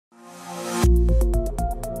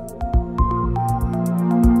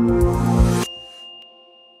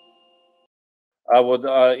I would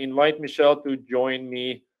invite Michele to join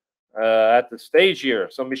me at the stage here.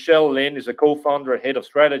 So Michele Linn is a co-founder and head of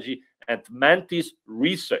strategy at Mantis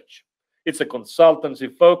Research. It's a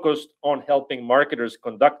consultancy focused on helping marketers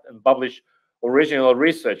conduct and publish original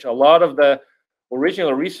research. A lot of the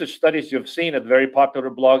original research studies you've seen at very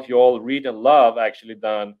popular blogs you all read and love actually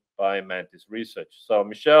done by Mantis Research. So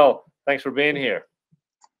Michele, thanks for being here.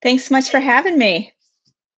 Thanks so much for having me.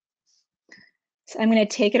 So I'm going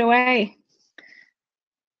to take it away.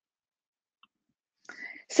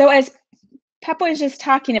 So as Pep was just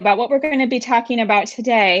talking about, what we're going to be talking about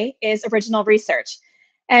today is original research.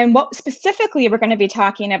 And what specifically we're going to be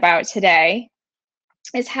talking about today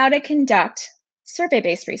is how to conduct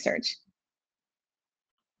survey-based research.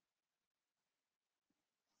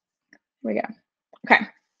 Here we go. Okay.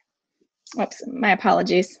 Whoops, my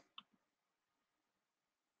apologies.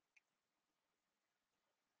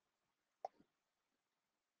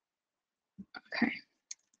 Okay.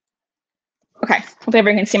 Okay, hopefully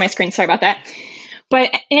everyone can see my screen. Sorry about that.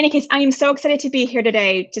 But in any case, I am so excited to be here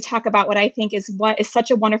today to talk about what I think is such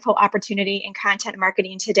a wonderful opportunity in content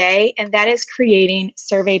marketing today, and that is creating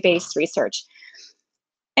survey-based research.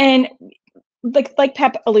 And like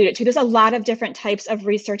Pep alluded to, there's a lot of different types of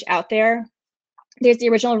research out there. There's the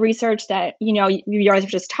original research that you guys were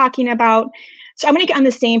just talking about. So I'm going to get on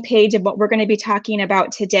the same page of what we're going to be talking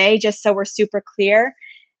about today, just so we're super clear.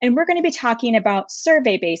 And we're going to be talking about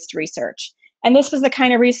survey-based research. And this was the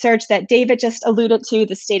kind of research that David just alluded to,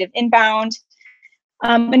 the state of inbound.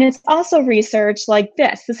 And it's also research like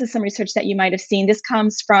this. This is some research that you might have seen. This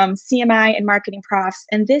comes from CMI and Marketing Profs,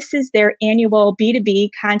 and this is their annual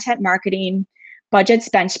B2B content marketing budgets,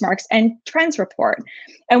 benchmarks, and trends report.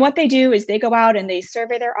 And what they do is they go out and they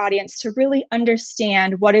survey their audience to really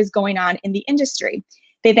understand what is going on in the industry.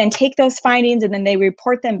 They then take those findings and then they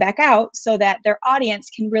report them back out so that their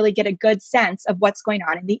audience can really get a good sense of what's going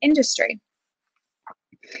on in the industry.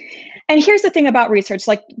 And here's the thing about research,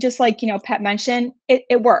 just like Pep mentioned,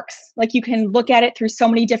 it works. Like you can look at it through so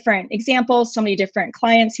many different examples, so many different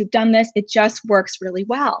clients who've done this. It just works really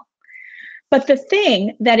well. But the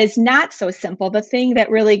thing that is not so simple, the thing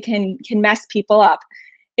that really can mess people up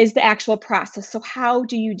is the actual process. So how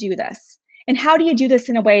do you do this? And how do you do this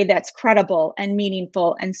in a way that's credible and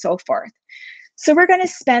meaningful and so forth? So we're going to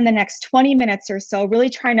spend the next 20 minutes or so really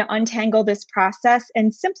trying to untangle this process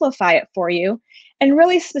and simplify it for you, and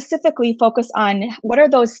really specifically focus on what are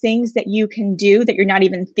those things that you can do that you're not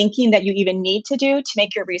even thinking that you even need to do to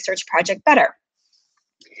make your research project better.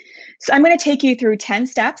 So I'm going to take you through 10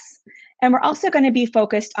 steps, and we're also going to be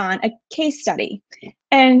focused on a case study.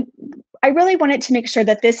 And I really wanted to make sure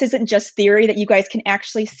that this isn't just theory, that you guys can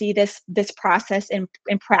actually see this process in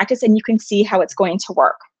practice, and you can see how it's going to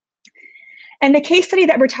work. And the case study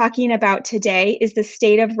that we're talking about today is the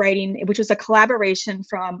State of Writing, which was a collaboration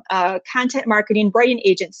from a content marketing writing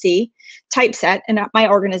agency, Typeset, and my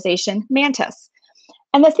organization, Mantis.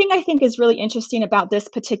 And the thing I think is really interesting about this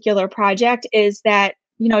particular project is that,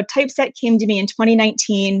 Typeset came to me in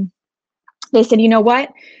 2019. They said, you know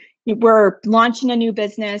what? We're launching a new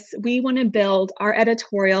business. We want to build our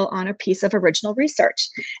editorial on a piece of original research.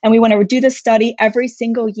 And we want to do this study every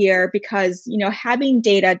single year because, having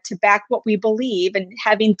data to back what we believe and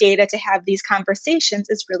having data to have these conversations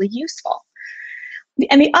is really useful.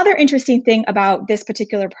 And the other interesting thing about this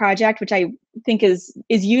particular project, which I think is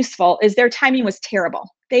useful, is their timing was terrible.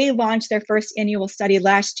 They launched their first annual study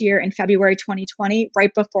last year in February 2020,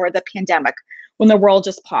 right before the pandemic, when the world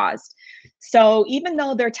just paused. So even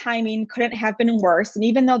though their timing couldn't have been worse, and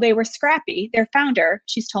even though they were scrappy, their founder,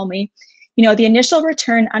 she's told me, the initial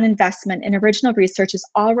return on investment in original research is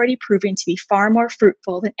already proving to be far more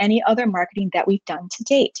fruitful than any other marketing that we've done to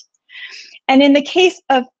date. And in the case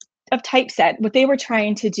of Typeset, what they were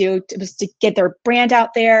trying to do was to get their brand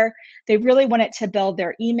out there. They really wanted to build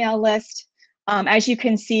their email list. As you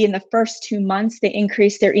can see, in the first 2 months, they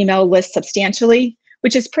increased their email list substantially,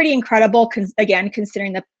 which is pretty incredible, again,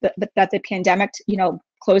 considering that the pandemic,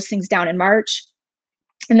 closed things down in March.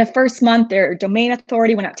 In the first month, their domain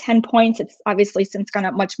authority went up 10 points. It's obviously since gone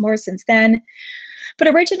up much more since then. But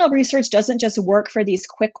original research doesn't just work for these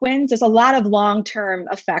quick wins. There's a lot of long-term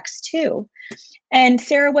effects too. And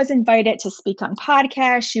Sarah was invited to speak on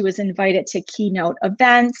podcasts. She was invited to keynote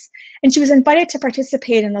events, and she was invited to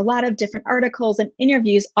participate in a lot of different articles and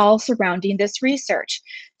interviews all surrounding this research.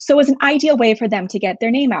 So it was an ideal way for them to get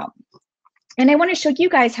their name out. And I want to show you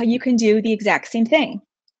guys how you can do the exact same thing.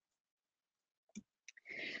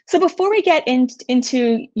 So before we get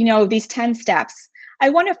into these 10 steps, I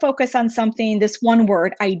want to focus on something, this one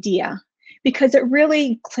word, idea, because it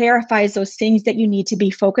really clarifies those things that you need to be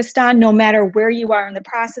focused on, no matter where you are in the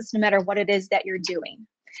process, no matter what it is that you're doing.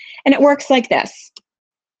 And it works like this.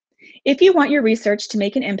 If you want your research to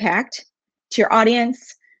make an impact to your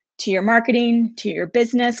audience, to your marketing, to your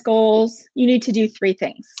business goals, you need to do 3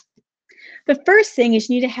 things. The first thing is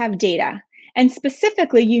you need to have data. And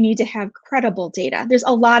specifically, you need to have credible data. There's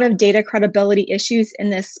a lot of data credibility issues in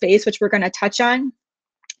this space, which we're going to touch on.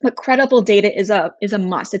 But credible data is a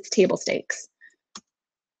must. It's table stakes.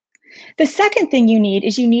 The second thing you need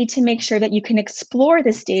is you need to make sure that you can explore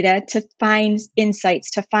this data to find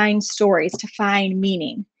insights, to find stories, to find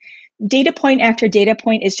meaning. Data point after data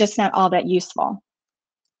point is just not all that useful.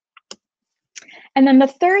 And then the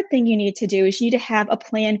third thing you need to do is you need to have a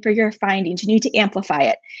plan for your findings. You need to amplify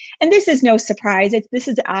it. And this is no surprise. This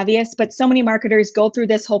is obvious, but so many marketers go through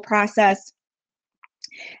this whole process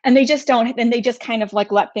and they just don't, and they just kind of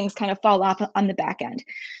like let things kind of fall off on the back end.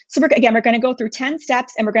 So we're going to go through 10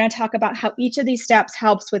 steps, and we're going to talk about how each of these steps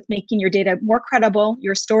helps with making your data more credible,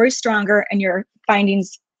 your story stronger, and your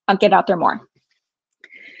findings get out there more.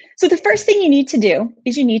 So the first thing you need to do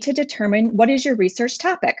is you need to determine what is your research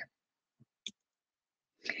topic.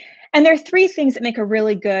 And there are 3 things that make a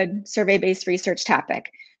really good survey-based research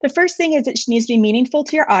topic. The first thing is it needs to be meaningful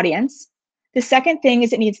to your audience. The second thing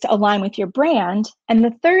is it needs to align with your brand. And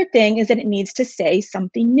the third thing is that it needs to say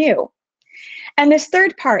something new. And this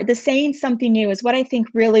third part, the saying something new, is what I think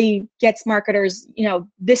really gets marketers,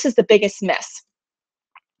 this is the biggest miss.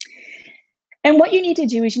 And what you need to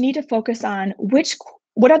do is you need to focus on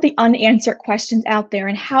what are the unanswered questions out there,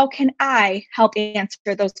 and how can I help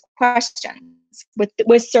answer those questions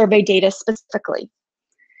with survey data specifically.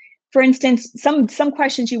 For instance, some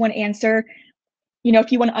questions you want to answer,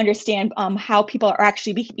 if you want to understand how people are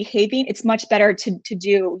actually behaving, it's much better to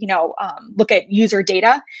do, look at user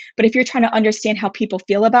data. But if you're trying to understand how people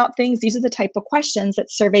feel about things, these are the type of questions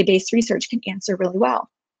that survey-based research can answer really well.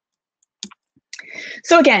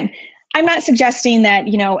 So again, I'm not suggesting that,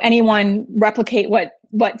 anyone replicate what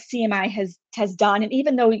CMI has done. And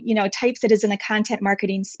even though, Typeset is in the content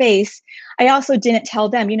marketing space, I also didn't tell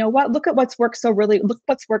them, look at what's worked so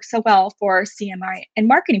well for CMI and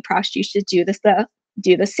marketing pros. You should do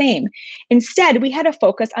the same. Instead, we had to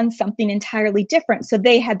focus on something entirely different. So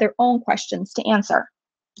they had their own questions to answer.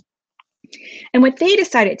 And what they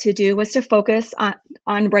decided to do was to focus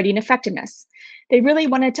on writing effectiveness. They really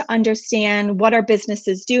wanted to understand what our business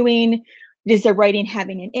is doing. Is their writing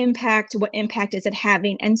having an impact? What impact is it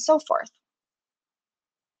having? And so forth.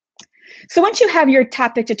 So once you have your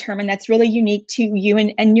topic determined that's really unique to you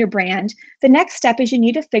and your brand, the next step is you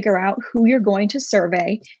need to figure out who you're going to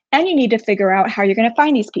survey, and you need to figure out how you're going to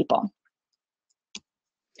find these people.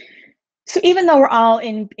 So even though we're all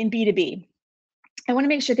in B2B, I want to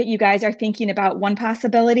make sure that you guys are thinking about one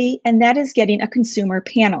possibility, and that is getting a consumer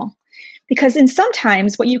panel. Because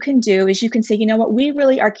sometimes what you can do is you can say, we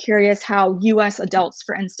really are curious how US adults,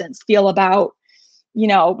 for instance, feel about,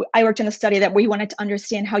 I worked in a study that we wanted to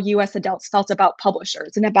understand how US adults felt about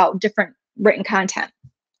publishers and about different written content.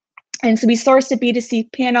 And so we sourced a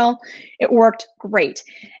B2C panel. It worked great.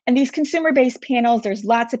 And these consumer-based panels, there's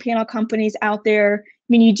lots of panel companies out there. I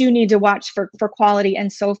mean, you do need to watch for quality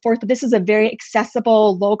and so forth, but this is a very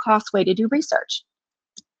accessible, low-cost way to do research.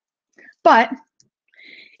 But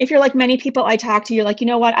if you're like many people I talk to, you're like,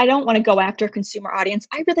 I don't want to go after a consumer audience.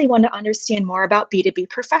 I really want to understand more about B2B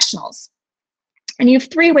professionals. And you have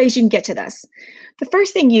 3 ways you can get to this. The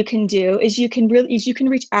first thing you can do is you can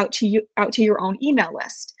reach out to your own email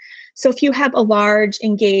list. So if you have a large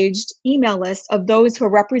engaged email list of those who are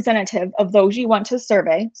representative of those you want to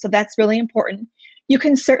survey, so that's really important, you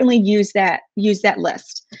can certainly use that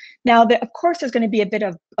list. Now, of course, there's going to be a bit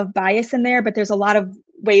of bias in there, but there's a lot of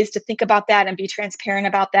ways to think about that and be transparent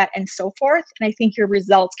about that and so forth. And I think your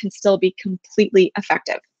results can still be completely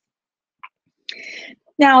effective.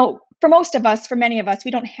 Now, for many of us,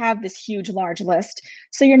 we don't have this huge, large list.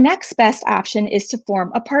 So your next best option is to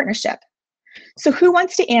form a partnership. So who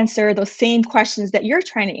wants to answer those same questions that you're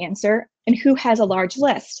trying to answer, and who has a large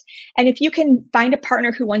list? And if you can find a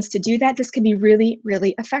partner who wants to do that, this can be really,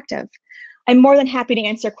 really effective. I'm more than happy to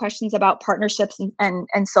answer questions about partnerships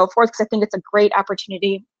and so forth, because I think it's a great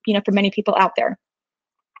opportunity, for many people out there.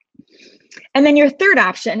 And then your third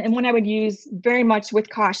option, and one I would use very much with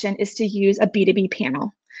caution, is to use a B2B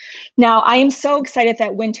panel. Now, I am so excited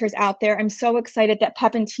that Winter's out there. I'm so excited that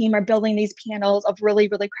Pep and team are building these panels of really,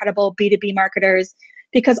 really credible B2B marketers,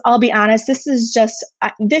 because I'll be honest, this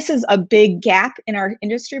is a big gap in our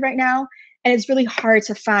industry right now. And it's really hard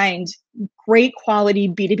to find great quality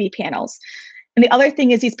B2B panels. And the other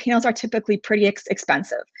thing is these panels are typically pretty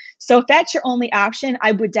expensive. So if that's your only option,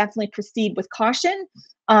 I would definitely proceed with caution.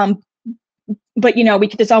 But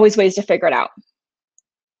there's always ways to figure it out.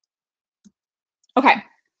 Okay.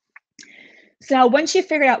 So once you've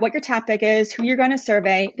figured out what your topic is, who you're going to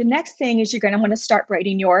survey, the next thing is you're going to want to start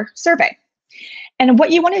writing your survey. And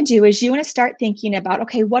what you want to do is you want to start thinking about,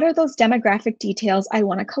 okay, what are those demographic details I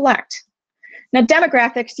want to collect? Now,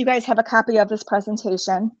 demographics, you guys have a copy of this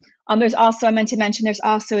presentation. There's also, I meant to mention, there's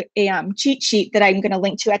also a cheat sheet that I'm going to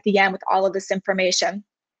link to at the end with all of this information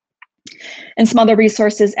and some other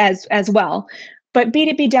resources as well. But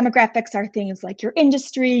B2B demographics are things like your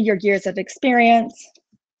industry, your years of experience.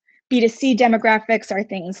 B2C demographics are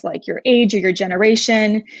things like your age or your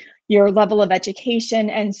generation, your level of education,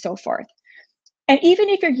 and so forth. And even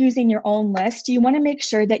if you're using your own list, you want to make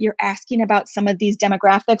sure that you're asking about some of these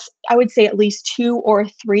demographics. I would say at least 2 or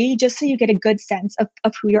 3, just so you get a good sense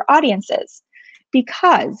of who your audience is,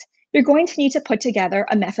 because you're going to need to put together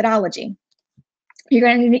a methodology. You're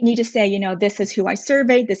going to need to say, this is who I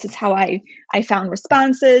surveyed, this is how I found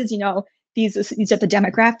responses, these are the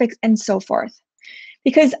demographics, and so forth.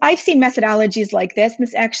 Because I've seen methodologies like this, and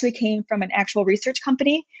this actually came from an actual research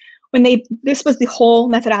company. This was the whole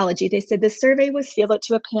methodology. They said the survey was fielded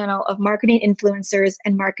to a panel of marketing influencers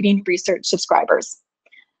and marketing research subscribers.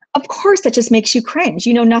 Of course, that just makes you cringe.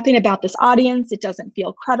 You know nothing about this audience. It doesn't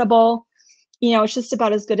feel credible. It's just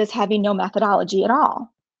about as good as having no methodology at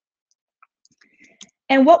all.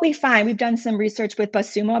 And what we find, we've done some research with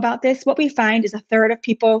BuzzSumo about this. What we find is 1/3 of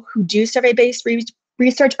people who do survey-based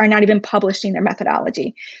research are not even publishing their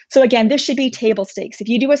methodology. So again, this should be table stakes. If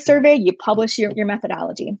you do a survey, you publish your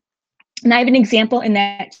methodology. And I have an example in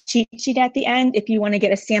that cheat sheet at the end if you want to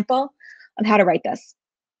get a sample of how to write this.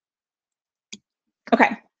 Okay,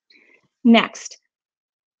 next.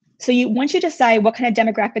 So once you decide what kind of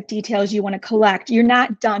demographic details you want to collect, you're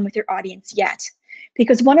not done with your audience yet.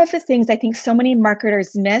 Because one of the things I think so many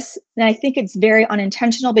marketers miss, and I think it's very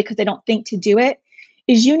unintentional because they don't think to do it,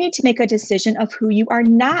 is you need to make a decision of who you are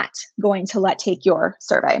not going to let take your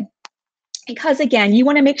survey. Because again, you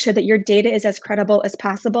want to make sure that your data is as credible as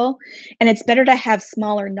possible, and it's better to have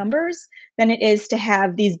smaller numbers than it is to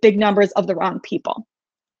have these big numbers of the wrong people.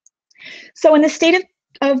 So in the state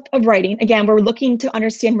of writing, again, we're looking to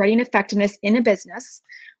understand writing effectiveness in a business.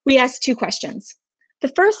 We asked 2 questions. The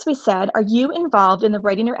first, we said, are you involved in the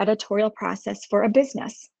writing or editorial process for a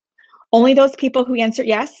business? Only those people who answered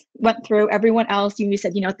yes went through. Everyone else, you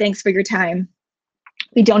said, thanks for your time.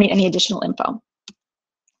 We don't need any additional info.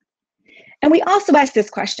 And we also asked this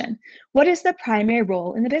question, what is the primary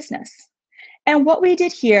role in the business? And what we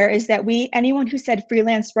did here is that anyone who said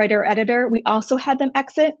freelance writer or editor, we also had them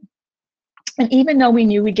exit. And even though we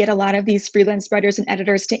knew we'd get a lot of these freelance writers and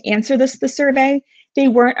editors to answer the survey, they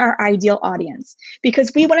weren't our ideal audience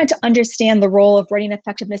because we wanted to understand the role of writing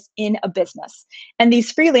effectiveness in a business. And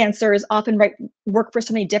these freelancers often work for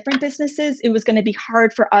so many different businesses, it was going to be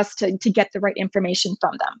hard for us to get the right information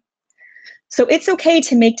from them. So it's okay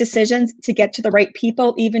to make decisions to get to the right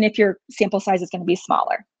people, even if your sample size is going to be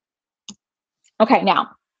smaller. Okay, now,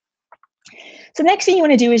 so next thing you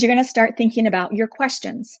want to do is you're going to start thinking about your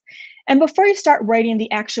questions. And before you start writing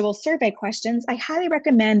the actual survey questions, I highly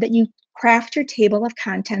recommend that you craft your table of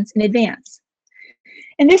contents in advance.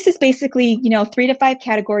 And this is basically, 3 to 5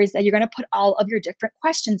 categories that you're going to put all of your different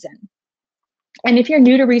questions in. And if you're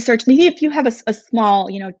new to research, maybe if you have a small,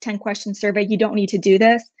 10-question survey, you don't need to do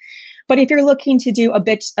this. But if you're looking to do a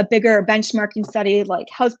bigger benchmarking study like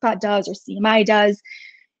HubSpot does or CMI does,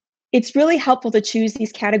 it's really helpful to choose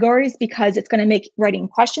these categories because it's going to make writing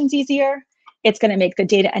questions easier. It's going to make the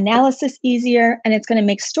data analysis easier, and it's going to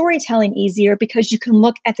make storytelling easier because you can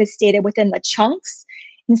look at this data within the chunks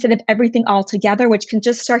instead of everything all together, which can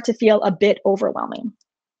just start to feel a bit overwhelming.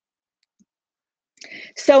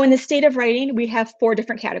 So in the state of writing, we have 4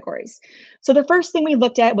 different categories. So the first thing we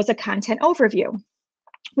looked at was a content overview.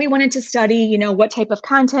 We wanted to study, what type of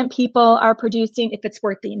content people are producing, if it's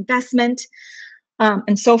worth the investment,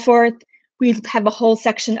 and so forth. We have a whole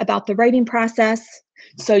section about the writing process.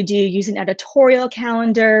 So do you use an editorial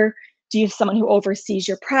calendar? Do you have someone who oversees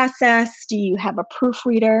your process? Do you have a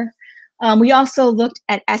proofreader? We also looked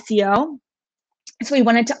at SEO. So we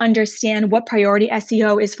wanted to understand what priority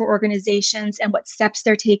SEO is for organizations and what steps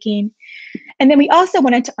they're taking. And then we also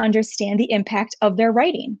wanted to understand the impact of their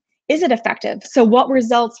writing. Is it effective? So what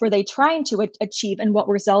results were they trying to achieve and what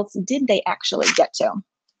results did they actually get to?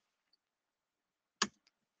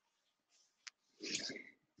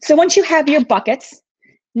 So once you have your buckets,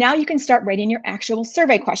 Now you can start writing your actual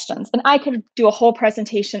survey questions. And I could do a whole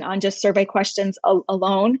presentation on just survey questions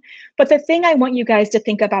alone. But the thing I want you guys to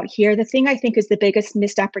think about here, the thing I think is the biggest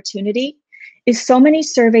missed opportunity, is so many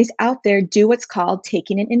surveys out there do what's called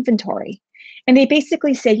taking an inventory. And they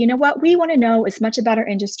basically say, you know what, we want to know as much about our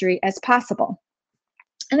industry as possible.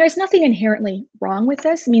 And there's nothing inherently wrong with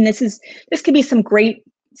this. I mean, this could be some great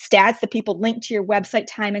stats that people link to your website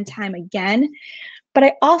time and time again. But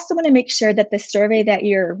I also want to make sure that the survey that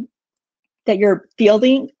you're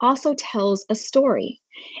fielding also tells a story.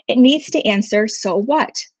 It needs to answer, so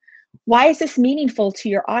what? Why is this meaningful to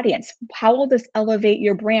your audience? How will this elevate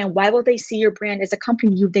your brand? Why will they see your brand as a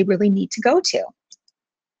company they really need to go to?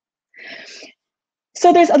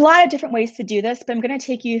 So there's a lot of different ways to do this, but I'm going to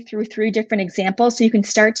take you through 3 different examples so you can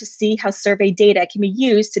start to see how survey data can be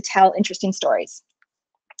used to tell interesting stories.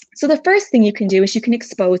 So the first thing you can do is you can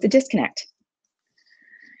expose a disconnect.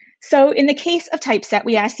 So in the case of typeset,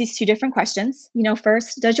 we asked these 2 different questions.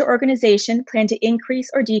 First, does your organization plan to increase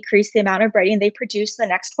or decrease the amount of writing they produce in the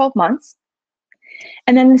next 12 months?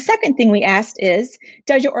 And then the second thing we asked is,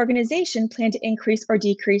 does your organization plan to increase or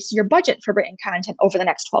decrease your budget for written content over the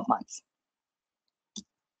next 12 months?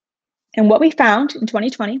 And what we found in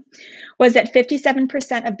 2020 was that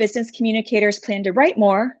 57% of business communicators plan to write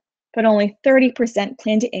more, but only 30%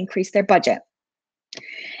 plan to increase their budget.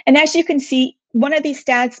 And as you can see, one of these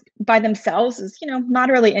stats by themselves is, not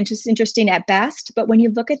really interesting at best. But when you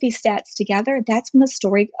look at these stats together, that's when the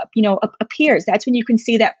story, appears. That's when you can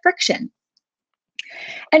see that friction.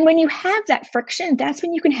 And when you have that friction, that's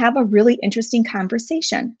when you can have a really interesting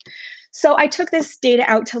conversation. So I took this data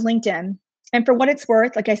out to LinkedIn. And for what it's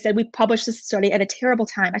worth, like I said, we published this study at a terrible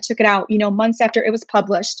time. I took it out, months after it was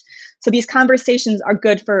published. So these conversations are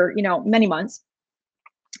good for, many months.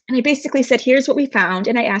 And I basically said, here's what we found.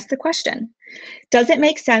 And I asked the question, does it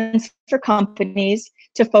make sense for companies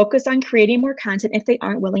to focus on creating more content if they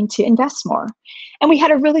aren't willing to invest more? And we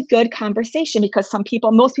had a really good conversation because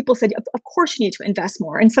most people said, of course you need to invest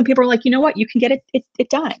more. And some people are like, you know what, you can get it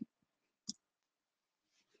done.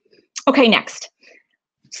 Okay, next.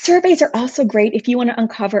 Surveys are also great if you want to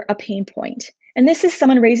uncover a pain point. And this is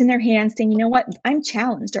someone raising their hand saying, you know what, I'm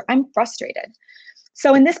challenged or I'm frustrated.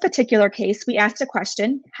 So in this particular case, we asked a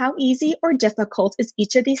question, how easy or difficult is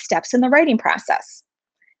each of these steps in the writing process?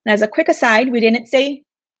 And as a quick aside, we didn't say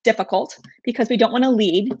difficult because we don't want to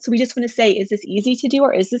lead. So we just want to say, is this easy to do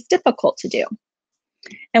or is this difficult to do?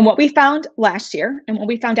 And what we found last year and what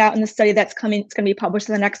we found out in the study it's going to be published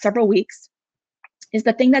in the next several weeks, is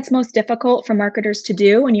the thing that's most difficult for marketers to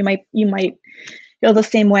do, and you might feel the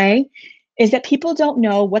same way, is that people don't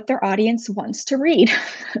know what their audience wants to read.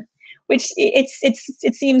 Which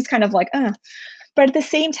it seems kind of like, but at the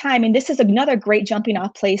same time, and this is another great jumping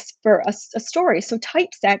off place for a story. So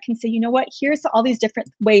typeset can say, you know what, here's all these different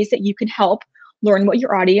ways that you can help learn what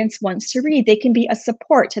your audience wants to read. They can be a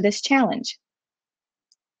support to this challenge.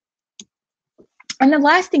 And the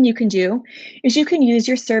last thing you can do is you can use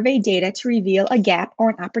your survey data to reveal a gap or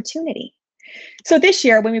an opportunity. So this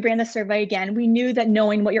year, when we ran the survey again, we knew that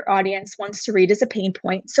knowing what your audience wants to read is a pain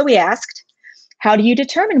point. So we asked, how do you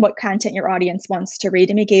determine what content your audience wants to read?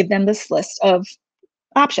 And we gave them this list of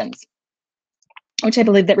options, which I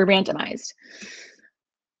believe that were randomized.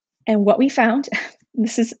 And what we found,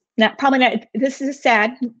 this is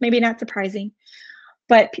sad, maybe not surprising,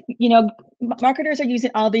 but marketers are using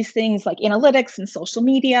all these things like analytics and social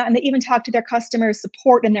media, and they even talk to their customers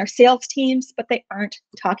support and their sales teams, but they aren't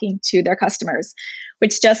talking to their customers,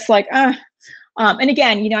 which just like, and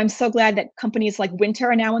again, I'm so glad that companies like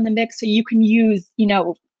Winter are now in the mix, so you can use,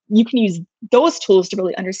 those tools to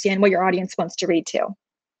really understand what your audience wants to read too.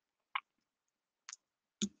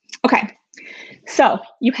 Okay, so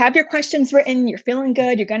you have your questions written, you're feeling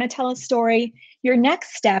good, you're going to tell a story. Your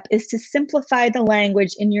next step is to simplify the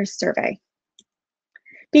language in your survey.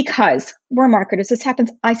 Because we're marketers, this happens,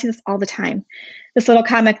 I see this all the time. This little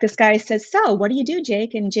comic, this guy says, so what do you do,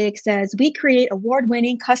 Jake? And Jake says, we create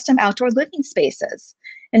award-winning custom outdoor living spaces.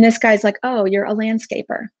 And this guy's like, oh, you're a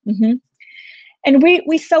landscaper. Mm-hmm. And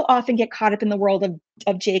we so often get caught up in the world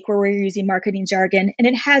of Jake where we're using marketing jargon, and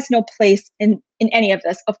it has no place in any of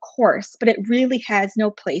this, of course, but it really has no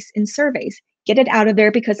place in surveys. Get it out of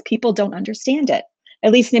there because people don't understand it,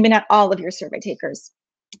 at least maybe not all of your survey takers.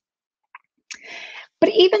 But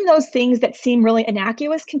even those things that seem really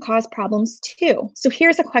innocuous can cause problems too. So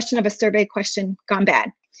here's a question of a survey question gone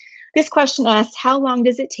bad. This question asks, how long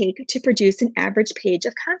does it take to produce an average page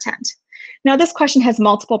of content? Now this question has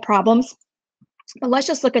multiple problems, but let's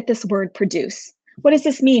just look at this word produce. What does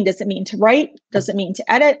this mean? Does it mean to write? Does it mean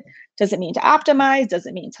to edit? Does it mean to optimize? Does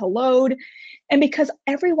it mean to load? And because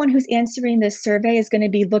everyone who's answering this survey is going to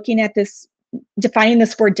be looking at this, defining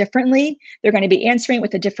this word differently, they're going to be answering it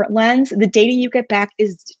with a different lens. The data you get back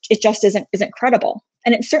just isn't credible.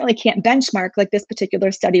 And it certainly can't benchmark like this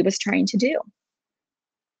particular study was trying to do.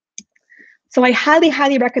 So I highly,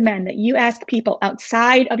 highly recommend that you ask people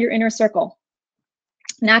outside of your inner circle,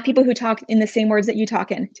 not people who talk in the same words that you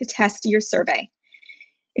talk in, to test your survey.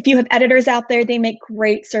 If you have editors out there, they make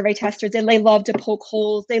great survey testers. They love to poke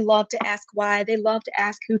holes. They love to ask why. They love to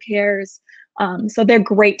ask who cares. So they're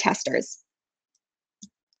great testers.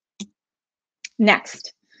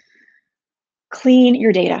 Next, clean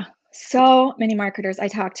your data. So many marketers I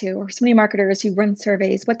talk to, or so many marketers who run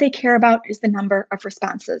surveys, what they care about is the number of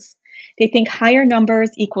responses. They think higher numbers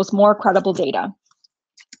equals more credible data.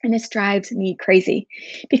 And this drives me crazy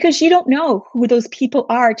because you don't know who those people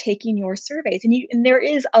are taking your surveys. And there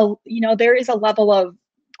is a level of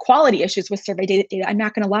quality issues with survey data. I'm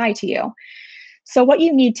not going to lie to you. So what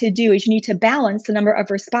you need to do is you need to balance the number of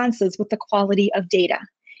responses with the quality of data.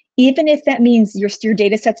 Even if that means your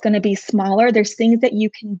data set's going to be smaller, there's things that you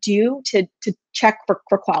can do to check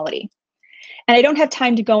for quality. And I don't have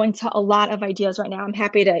time to go into a lot of ideas right now. I'm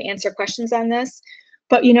happy to answer questions on this.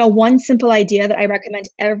 But one simple idea that I recommend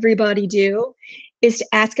everybody do is to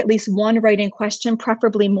ask at least one write-in question,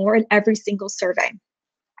 preferably more, in every single survey.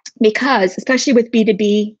 Because especially with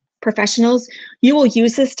B2B professionals, you will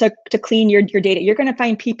use this to clean your data. You're going to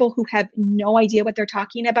find people who have no idea what they're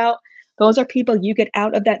talking about. Those are people you get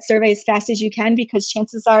out of that survey as fast as you can, because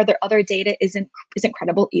chances are their other data isn't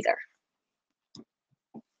credible either.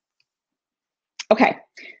 Okay,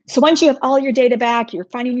 so once you have all your data back, you're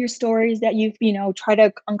finding your stories that you've try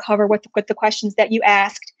to uncover with the questions that you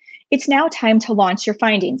asked. It's now time to launch your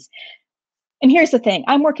findings. And here's the thing: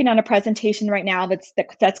 I'm working on a presentation right now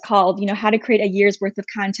that's called how to create a year's worth of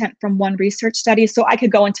content from one research study. So I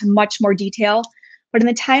could go into much more detail, but in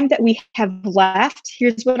the time that we have left,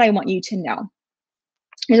 here's what I want you to know.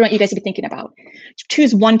 Here's what I want you guys to be thinking about.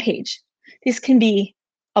 Choose one page. This can be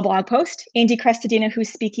a blog post. Andy Crestodina, who's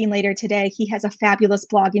speaking later today, he has a fabulous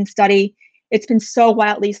blogging study. It's been so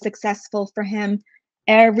wildly successful for him.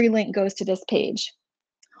 Every link goes to this page.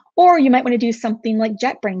 Or you might want to do something like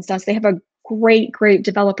JetBrains does. They have a great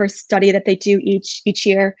developer study that they do each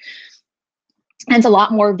year. And it's a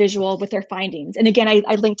lot more visual with their findings. And again,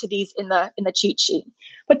 I link to these in the cheat sheet.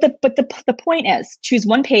 But the point is, choose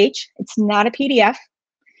one page. It's not a PDF.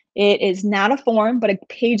 It is not a form, but a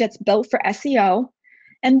page that's built for SEO.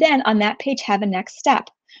 And then on that page, have a next step.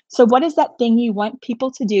 So what is that thing you want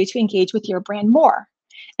people to do to engage with your brand more?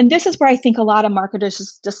 And this is where I think a lot of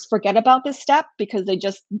marketers just forget about this step because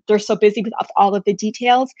they're so busy with all of the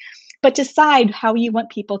details. But decide how you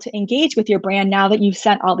want people to engage with your brand now that you've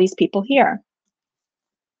sent all these people here.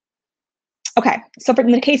 Okay, so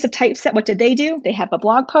in the case of Typeset, what did they do? They have a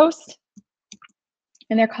blog post,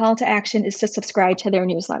 and their call to action is to subscribe to their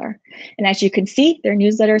newsletter. And as you can see, their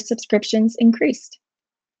newsletter subscriptions increased.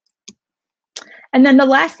 And then the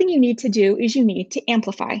last thing you need to do is you need to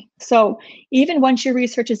amplify. So even once your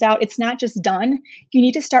research is out, it's not just done. You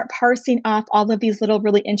need to start parsing off all of these little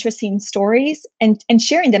really interesting stories and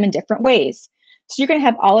sharing them in different ways. So you're going to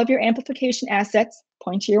have all of your amplification assets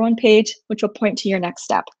point to your one page, which will point to your next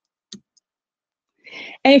step.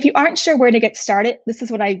 And if you aren't sure where to get started, this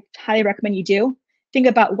is what I highly recommend you do. Think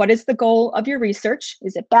about, what is the goal of your research?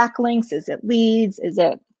 Is it backlinks? Is it leads? Is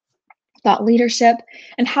it thought leadership?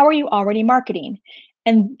 And how are you already marketing?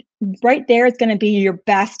 And right there is going to be your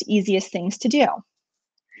best, easiest things to do.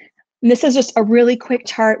 And this is just a really quick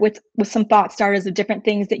chart with some thought starters of different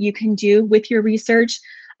things that you can do with your research.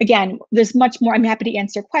 Again, there's much more. I'm happy to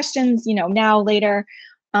answer questions, now, later.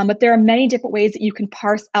 But there are many different ways that you can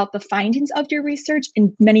parse out the findings of your research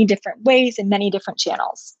in many different ways and many different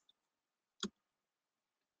channels.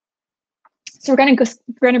 So we're going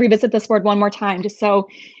to revisit this word one more time, just so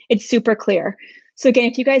it's super clear. So again,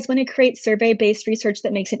 if you guys want to create survey-based research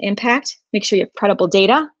that makes an impact, make sure you have credible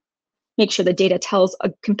data, make sure the data tells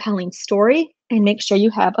a compelling story, and make sure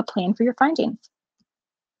you have a plan for your findings.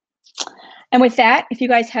 And with that, if you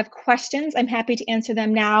guys have questions, I'm happy to answer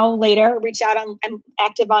them now, later. Reach out. I'm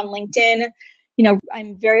active on LinkedIn.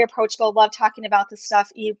 I'm very approachable, love talking about this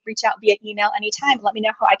stuff. Reach out via email anytime. Let me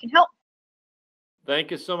know how I can help.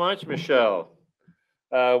 Thank you so much, Michele.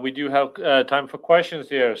 We do have time for questions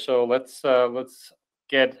here, so let's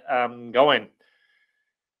get going.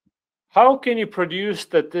 How can you produce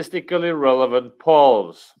statistically relevant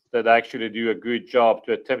polls that actually do a good job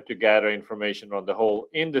to attempt to gather information on the whole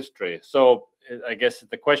industry? So I guess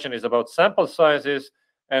the question is about sample sizes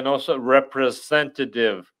and also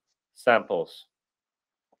representative samples.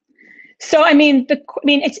 So, I mean,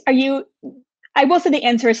 I will say the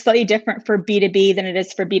answer is slightly different for B2B than it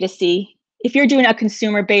is for B2C. If you're doing a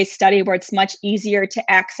consumer-based study where it's much easier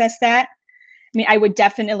to access that, I mean, I would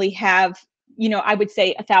definitely have, I would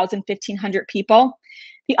say 1,000, 1,500 people.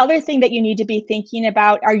 The other thing that you need to be thinking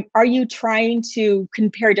about, are you trying to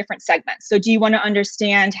compare different segments? So do you want to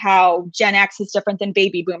understand how Gen X is different than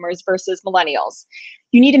baby boomers versus millennials?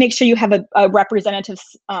 You need to make sure you have a representative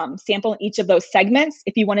sample in each of those segments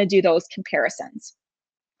if you want to do those comparisons.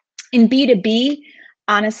 In B2B,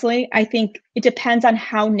 honestly, I think it depends on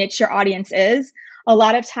how niche your audience is. A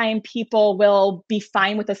lot of time people will be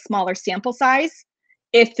fine with a smaller sample size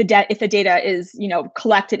if the data is,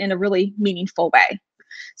 collected in a really meaningful way.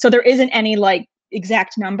 So there isn't any like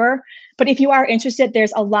exact number, but if you are interested,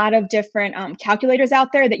 there's a lot of different calculators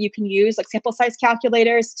out there that you can use, like sample size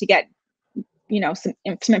calculators, to get, some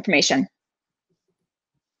information.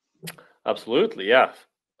 Absolutely, yeah.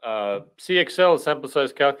 CXL sample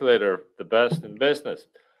size calculator, the best in business.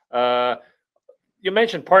 You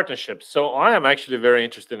mentioned partnerships, so I am actually very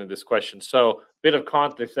interested in this question. So, bit of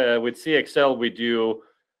context: with CXL, we do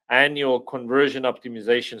annual conversion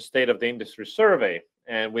optimization state of the industry survey,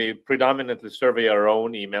 and we predominantly survey our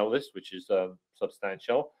own email list, which is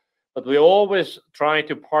substantial. But we always try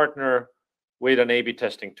to partner with an A/B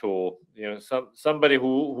testing tool. Somebody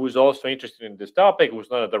who's also interested in this topic,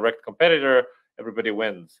 who's not a direct competitor. Everybody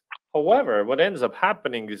wins. However, what ends up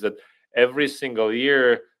happening is that every single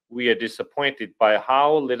year we are disappointed by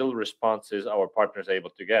how little responses our partners are able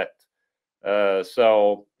to get.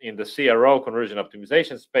 So in the CRO, conversion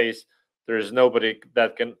optimization space, there is nobody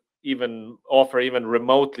that can even offer even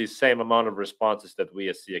remotely same amount of responses that we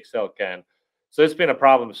as CXL can. So it's been a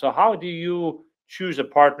problem. So how do you choose a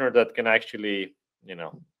partner that can actually,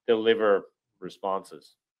 deliver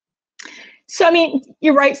responses? So, I mean,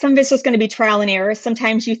 you're right. Some of it's just going to be trial and error.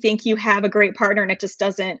 Sometimes you think you have a great partner and it just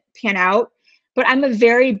doesn't pan out. But I'm a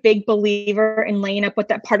very big believer in laying up what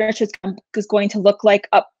that partnership is going to look like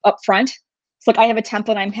up front. So, like, I have a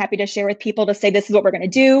template I'm happy to share with people to say, this is what we're going to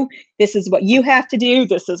do. This is what you have to do.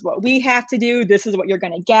 This is what we have to do. This is what you're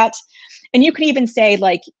going to get. And you can even say,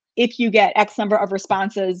 like, if you get X number of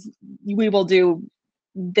responses, we will do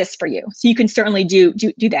this for you. So you can certainly do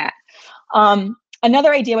that.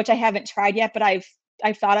 Another idea, which I haven't tried yet, but I've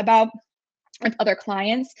thought about with other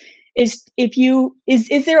clients, is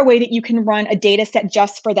is there a way that you can run a data set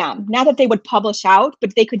just for them? Not that they would publish out,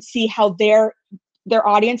 but they could see how their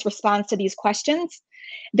audience responds to these questions.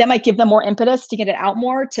 That might give them more impetus to get it out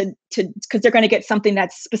more, because they're going to get something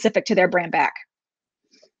that's specific to their brand back.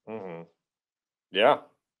 Mm-hmm. Yeah,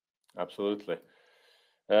 absolutely.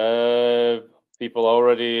 People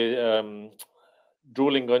already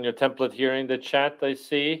drooling on your template here in the chat, I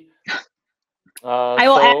see. I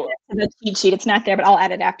will add it to the cheat sheet. It's not there, but I'll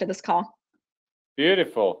add it after this call.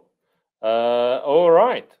 Beautiful. All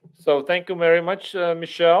right. So thank you very much,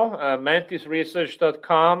 Michele.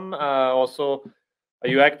 MantisResearch.com. Also, are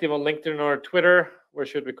you active on LinkedIn or Twitter? Where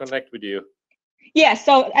should we connect with you? Yeah,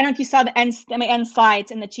 so I don't know if you saw my end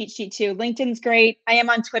slides in the cheat sheet too. LinkedIn's great. I am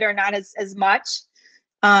on Twitter, not as much.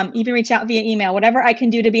 Even reach out via email. Whatever I can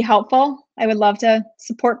do to be helpful, I would love to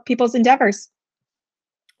support people's endeavors.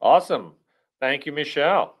 Awesome. Thank you,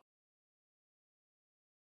 Michele.